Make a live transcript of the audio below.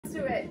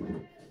close to it.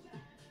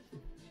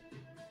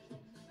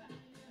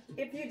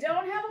 If you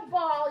don't have a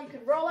ball, you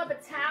can roll up a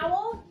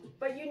towel,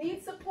 but you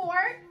need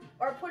support,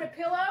 or put a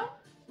pillow.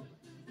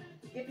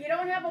 If you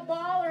don't have a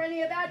ball or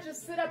any of that,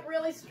 just sit up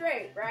really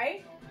straight,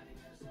 right?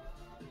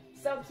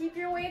 So keep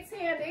your weights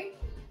handy.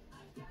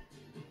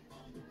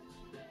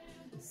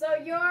 So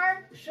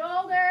your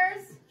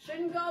shoulders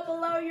shouldn't go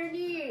below your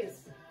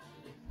knees.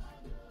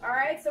 All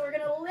right, so we're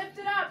gonna lift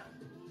it up.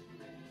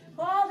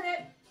 Hold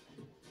it.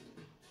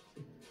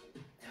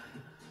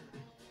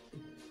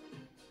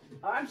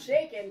 I'm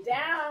shaking.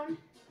 Down.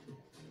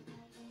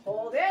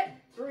 Hold it.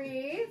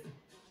 Breathe.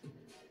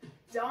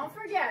 Don't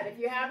forget, if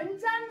you haven't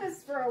done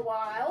this for a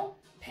while,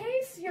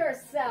 pace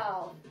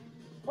yourself.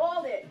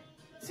 Hold it.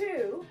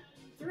 2,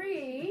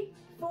 3,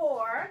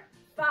 4,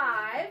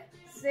 5,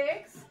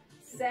 6,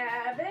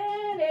 7,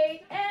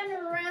 8,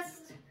 and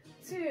rest.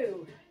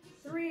 2,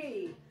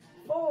 3,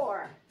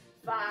 4,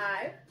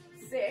 5,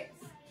 6,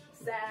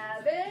 7,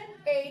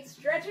 8.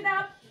 Stretch it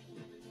up.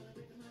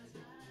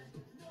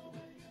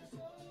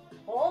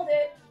 Hold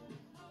it.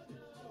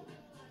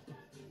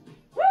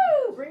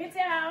 Woo! Bring it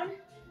down.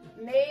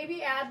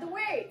 Maybe add the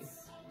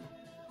weights.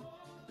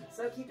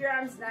 So keep your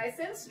arms nice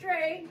and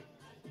straight.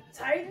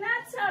 Tighten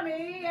that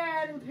tummy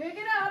and pick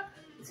it up.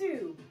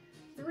 2,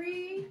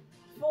 3,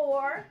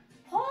 4.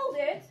 Hold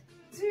it.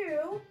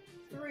 2,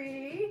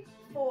 3,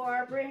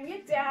 4. Bring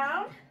it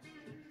down.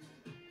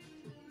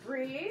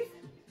 Breathe.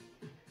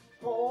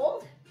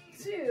 Hold.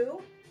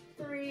 2,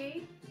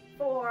 3,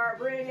 4.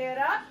 Bring it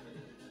up.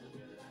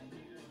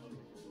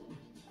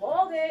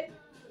 Hold it.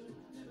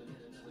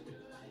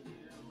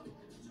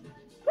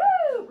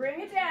 Woo!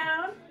 Bring it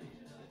down.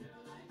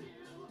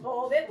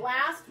 Hold it.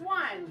 Last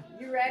one.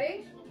 You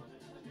ready?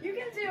 You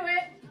can do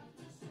it.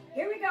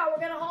 Here we go. We're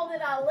going to hold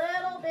it a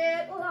little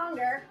bit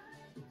longer.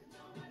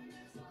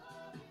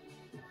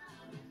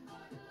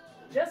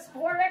 Just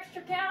 4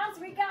 extra counts.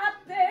 We got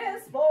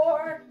this.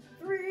 4,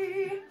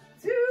 3,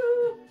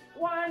 2,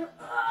 1.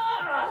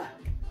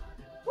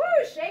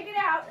 Woo! Shake it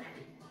out.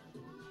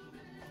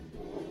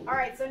 All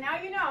right, so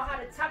now you know how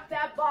to tuck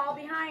that ball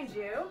behind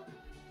you.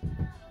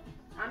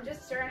 I'm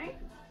just turning.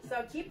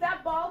 So keep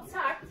that ball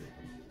tucked.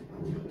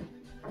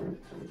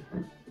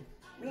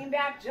 Lean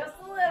back just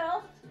a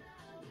little.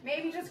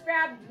 Maybe just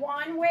grab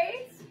one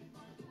weight.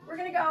 We're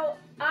gonna go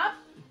up.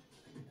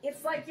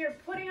 It's like you're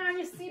putting on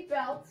your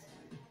seatbelt.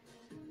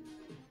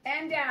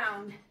 And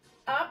down.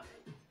 Up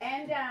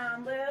and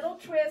down. Little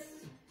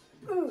twist.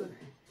 Ooh.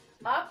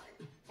 Up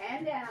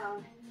and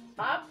down.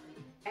 Up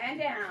and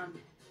down.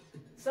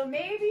 So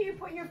maybe you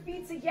put your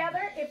feet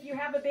together if you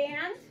have a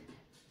band.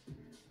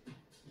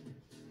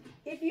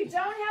 If you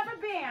don't have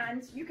a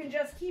band, you can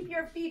just keep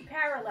your feet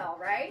parallel,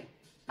 right?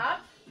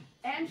 Up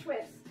and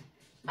twist.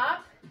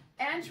 Up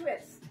and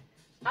twist.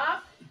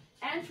 Up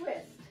and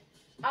twist.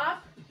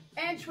 Up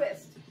and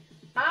twist.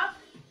 Up,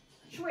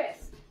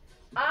 twist.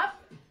 Up,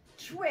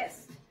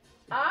 twist.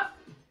 Up,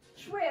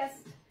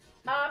 twist.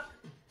 Up.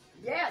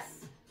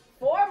 Yes.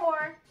 4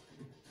 more.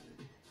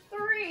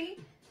 3,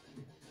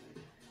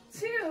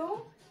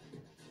 2,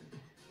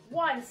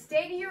 1.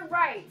 Stay to your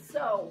right.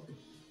 So,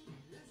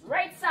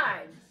 right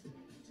side.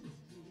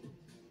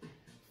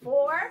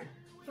 4,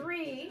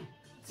 3,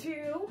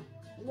 2,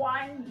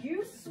 1.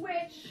 You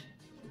switch.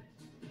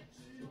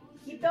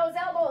 Keep those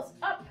elbows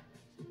up.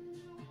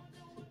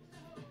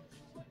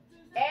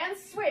 And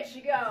switch.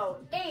 You go.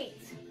 8,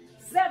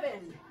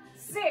 7,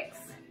 6,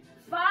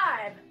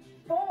 5,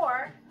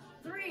 4,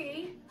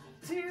 3,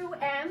 2,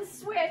 and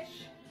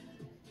switch.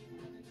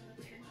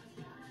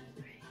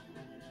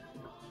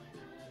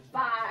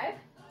 5,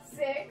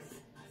 6,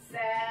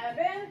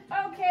 7.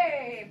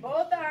 Okay,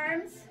 both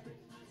arms.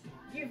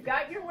 You've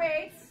got your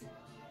weights.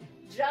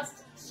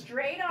 Just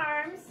straight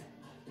arms.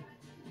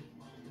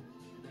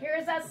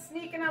 Here's us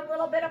sneaking a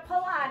little bit of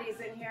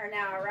Pilates in here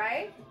now,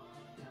 right?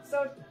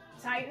 So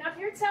tighten up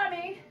your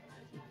tummy.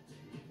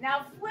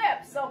 Now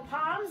flip, so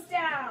palms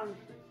down.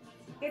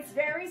 It's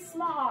very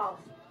small.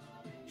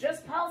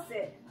 Just pulse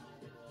it.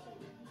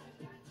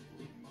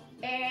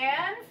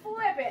 And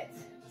flip it.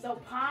 So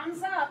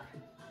palms up.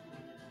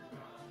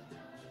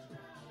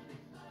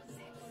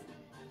 6,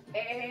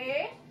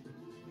 8.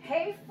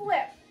 Hey,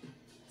 flip.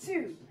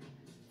 2,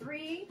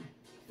 3,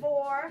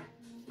 4,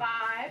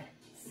 5,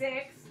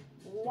 6.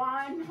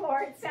 One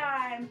more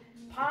time.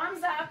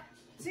 Palms up.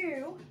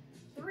 2,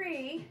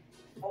 3,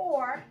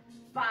 4,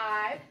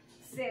 5,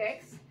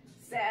 6,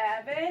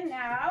 7.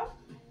 Now,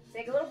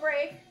 take a little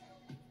break.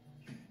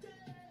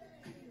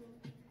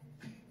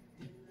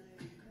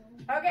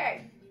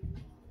 Okay,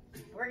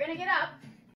 we're gonna get up.